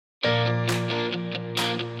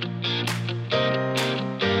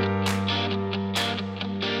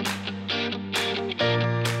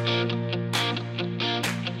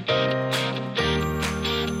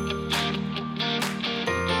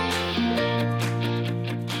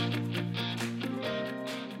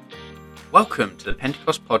Welcome to the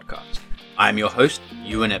Pentecost Podcast. I am your host,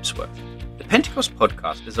 Ewan Ebsworth. The Pentecost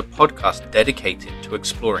Podcast is a podcast dedicated to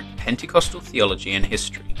exploring Pentecostal theology and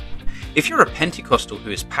history. If you're a Pentecostal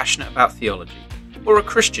who is passionate about theology, or a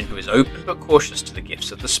Christian who is open but cautious to the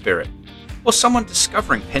gifts of the Spirit, or someone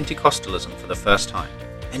discovering Pentecostalism for the first time,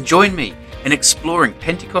 then join me in exploring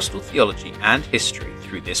Pentecostal theology and history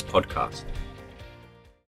through this podcast.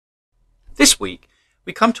 This week,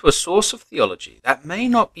 we come to a source of theology that may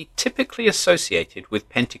not be typically associated with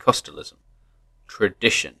Pentecostalism: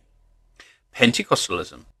 tradition.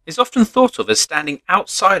 Pentecostalism is often thought of as standing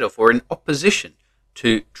outside of or in opposition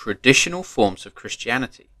to traditional forms of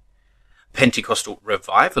Christianity. Pentecostal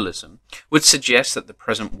revivalism would suggest that the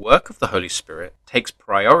present work of the Holy Spirit takes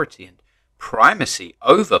priority and primacy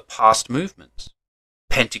over past movements.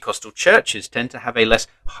 Pentecostal churches tend to have a less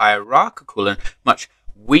hierarchical and much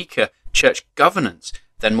weaker church governance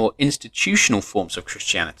than more institutional forms of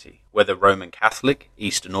Christianity, whether Roman Catholic,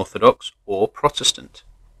 Eastern Orthodox, or Protestant.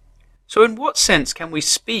 So in what sense can we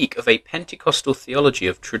speak of a Pentecostal theology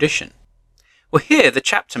of tradition? Well, here the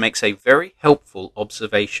chapter makes a very helpful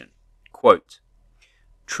observation. Quote,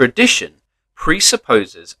 "Tradition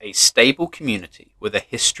presupposes a stable community with a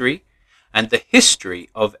history, and the history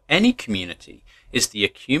of any community is the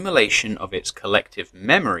accumulation of its collective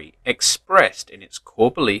memory expressed in its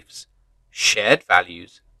core beliefs, shared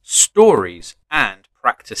values, stories, and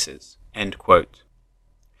practices." End quote.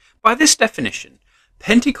 By this definition,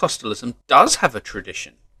 Pentecostalism does have a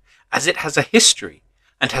tradition, as it has a history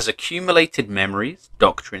and has accumulated memories,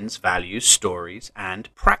 doctrines, values, stories,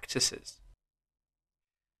 and practices.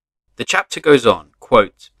 The chapter goes on,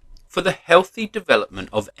 quote, "For the healthy development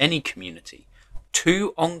of any community,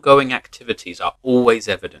 two ongoing activities are always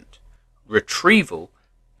evident: retrieval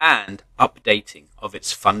and updating of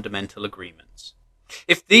its fundamental agreements.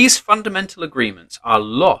 If these fundamental agreements are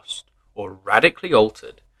lost or radically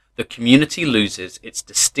altered, the community loses its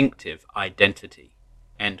distinctive identity."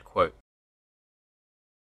 End quote.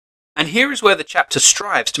 And here is where the chapter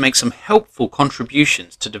strives to make some helpful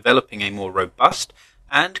contributions to developing a more robust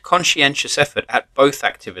and conscientious effort at both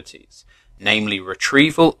activities, namely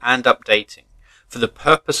retrieval and updating, for the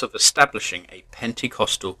purpose of establishing a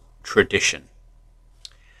Pentecostal tradition.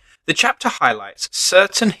 The chapter highlights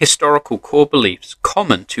certain historical core beliefs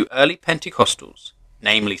common to early Pentecostals,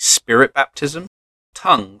 namely Spirit baptism,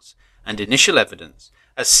 tongues, and initial evidence,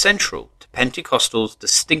 as central to Pentecostals'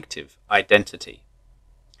 distinctive identity.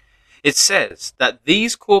 It says that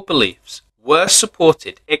these core beliefs were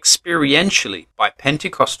supported experientially by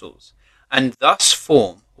Pentecostals and thus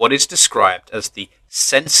form what is described as the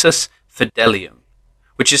sensus fidelium,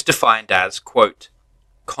 which is defined as, quote,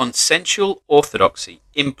 "consensual orthodoxy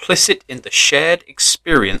implicit in the shared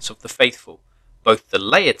experience of the faithful, both the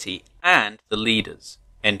laity and the leaders."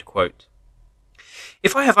 End quote.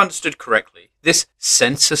 If I have understood correctly, this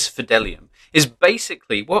sensus fidelium is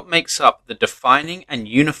basically what makes up the defining and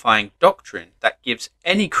unifying doctrine that gives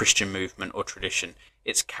any Christian movement or tradition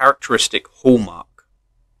its characteristic hallmark.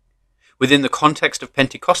 Within the context of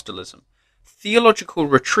Pentecostalism, theological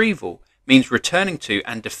retrieval means returning to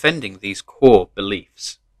and defending these core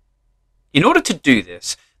beliefs. In order to do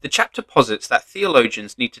this, the chapter posits that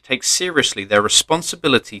theologians need to take seriously their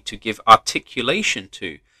responsibility to give articulation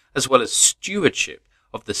to, as well as stewardship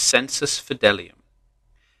of, the sensus fidelium.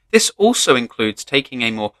 This also includes taking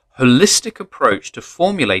a more holistic approach to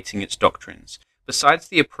formulating its doctrines, besides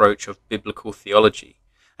the approach of biblical theology,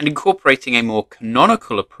 and incorporating a more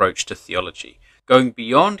canonical approach to theology, going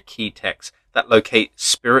beyond key texts that locate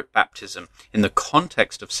Spirit baptism in the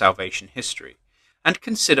context of salvation history, and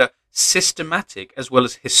consider systematic as well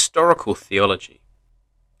as historical theology.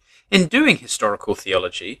 In doing historical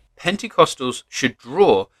theology, Pentecostals should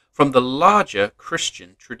draw from the larger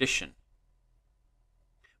Christian tradition.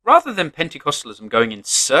 Rather than Pentecostalism going in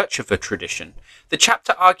search of a tradition, the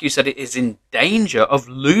chapter argues that it is in danger of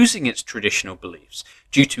losing its traditional beliefs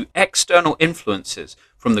due to external influences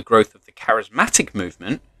from the growth of the charismatic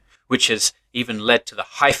movement, which has even led to the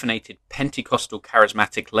hyphenated Pentecostal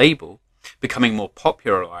charismatic label becoming more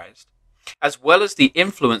popularized, as well as the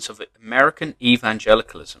influence of American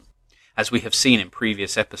evangelicalism, as we have seen in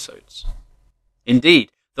previous episodes.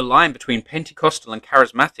 Indeed, the line between Pentecostal and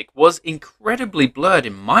charismatic was incredibly blurred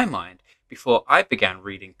in my mind before I began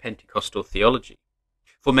reading Pentecostal theology.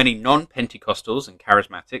 For many non-Pentecostals and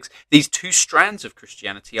charismatics, these two strands of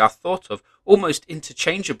Christianity are thought of almost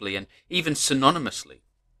interchangeably and even synonymously.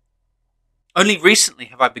 Only recently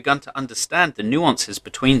have I begun to understand the nuances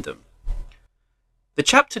between them. The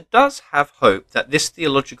chapter does have hope that this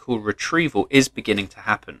theological retrieval is beginning to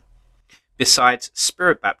happen. Besides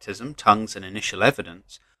Spirit baptism, tongues, and initial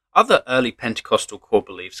evidence, other early Pentecostal core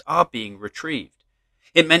beliefs are being retrieved.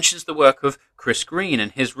 It mentions the work of Chris Green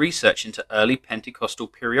and his research into early Pentecostal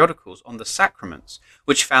periodicals on the sacraments,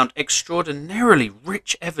 which found extraordinarily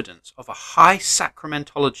rich evidence of a high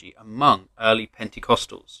sacramentology among early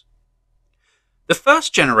Pentecostals. The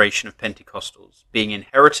first generation of Pentecostals, being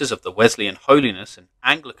inheritors of the Wesleyan holiness and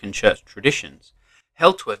Anglican church traditions,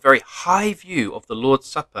 held to a very high view of the Lord's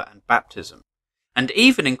Supper and baptism, and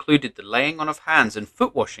even included the laying on of hands and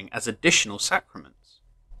foot washing as additional sacraments.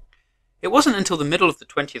 It wasn't until the middle of the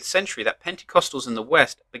 20th century that Pentecostals in the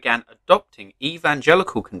West began adopting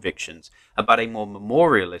evangelical convictions about a more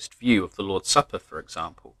memorialist view of the Lord's Supper, for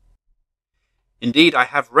example. Indeed, I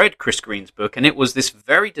have read Chris Green's book, and it was this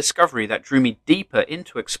very discovery that drew me deeper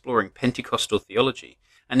into exploring Pentecostal theology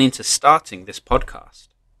and into starting this podcast.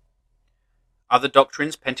 Other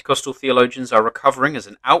doctrines Pentecostal theologians are recovering as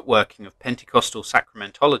an outworking of Pentecostal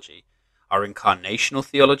sacramentology are incarnational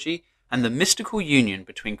theology and the mystical union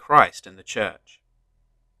between Christ and the Church.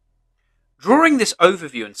 Drawing this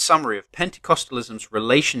overview and summary of Pentecostalism's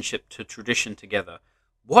relationship to tradition together,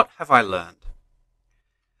 what have I learned?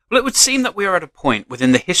 Well, it would seem that we are at a point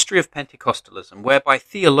within the history of Pentecostalism whereby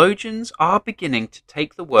theologians are beginning to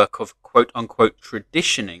take the work of quote-unquote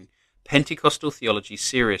traditioning Pentecostal theology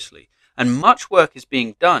seriously, and much work is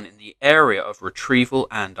being done in the area of retrieval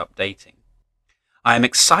and updating. I am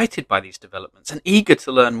excited by these developments and eager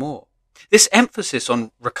to learn more. This emphasis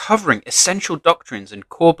on recovering essential doctrines and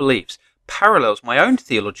core beliefs parallels my own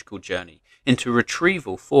theological journey into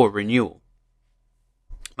retrieval for renewal.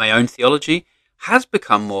 My own theology has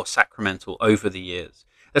become more sacramental over the years,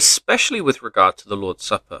 especially with regard to the Lord's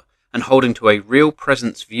Supper and holding to a real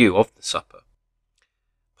presence view of the supper.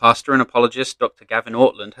 Pastor and apologist Dr. Gavin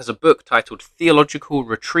Ortland has a book titled Theological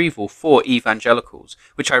Retrieval for Evangelicals,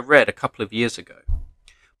 which I read a couple of years ago.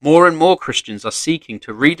 More and more Christians are seeking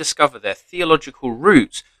to rediscover their theological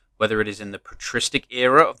roots, whether it is in the patristic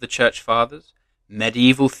era of the Church Fathers,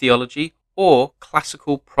 medieval theology, or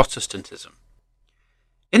classical Protestantism.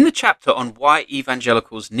 In the chapter on why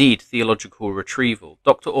evangelicals need theological retrieval,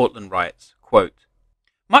 Dr. Ortland writes, quote,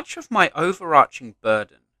 "Much of my overarching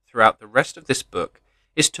burden throughout the rest of this book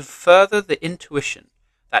is to further the intuition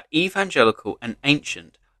that evangelical and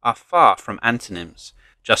ancient are far from antonyms,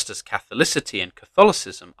 just as Catholicity and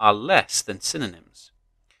Catholicism are less than synonyms.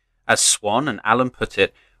 As Swan and Allen put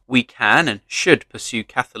it, we can and should pursue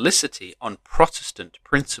Catholicity on Protestant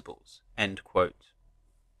principles." End quote.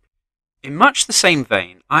 In much the same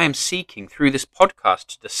vein, I am seeking through this podcast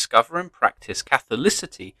to discover and practice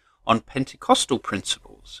Catholicity on Pentecostal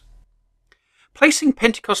principles. Placing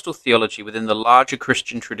Pentecostal theology within the larger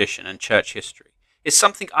Christian tradition and church history is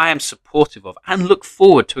something I am supportive of and look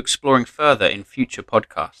forward to exploring further in future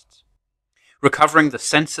podcasts. Recovering the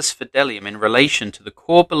sensus fidelium in relation to the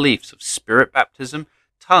core beliefs of spirit baptism,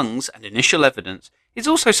 tongues, and initial evidence is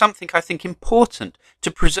also something I think important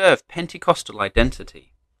to preserve Pentecostal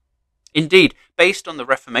identity. Indeed, based on the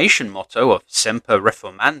Reformation motto of Semper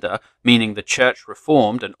Reformanda, meaning the Church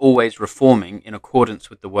reformed and always reforming in accordance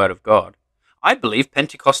with the Word of God, I believe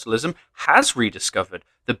Pentecostalism has rediscovered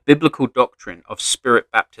the biblical doctrine of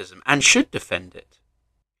spirit baptism and should defend it.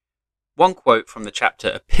 One quote from the chapter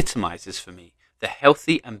epitomizes for me the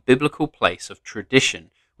healthy and biblical place of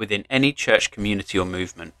tradition within any church community or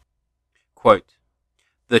movement. Quote,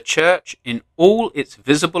 "The church, in all its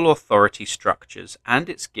visible authority structures and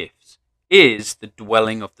its gifts, is the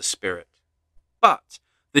dwelling of the Spirit. But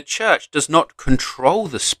the church does not control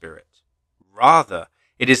the Spirit. Rather,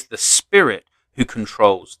 it is the Spirit who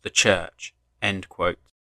controls the church." End quote.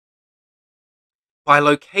 By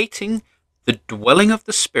locating the dwelling of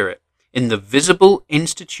the Spirit in the visible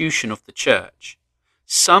institution of the church,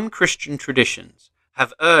 some Christian traditions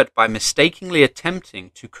have erred by mistakenly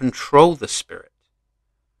attempting to control the Spirit.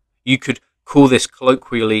 You could call this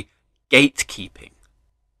colloquially gatekeeping.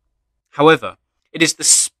 However, it is the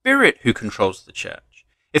Spirit who controls the church.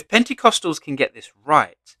 If Pentecostals can get this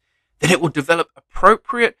right, then it will develop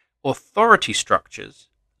appropriate authority structures,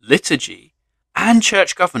 liturgy, and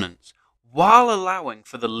church governance, while allowing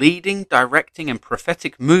for the leading, directing, and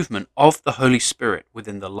prophetic movement of the Holy Spirit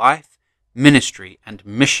within the life, ministry, and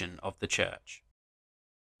mission of the church.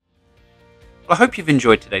 Well, I hope you've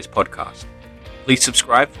enjoyed today's podcast. Please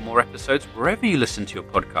subscribe for more episodes wherever you listen to your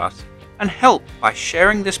podcast, and help by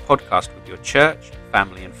sharing this podcast with your church,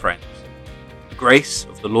 family, and friends. The grace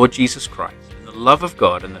of the Lord Jesus Christ, and the love of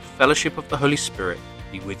God, and the fellowship of the Holy Spirit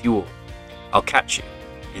be with you all. I'll catch you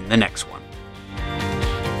in the next one.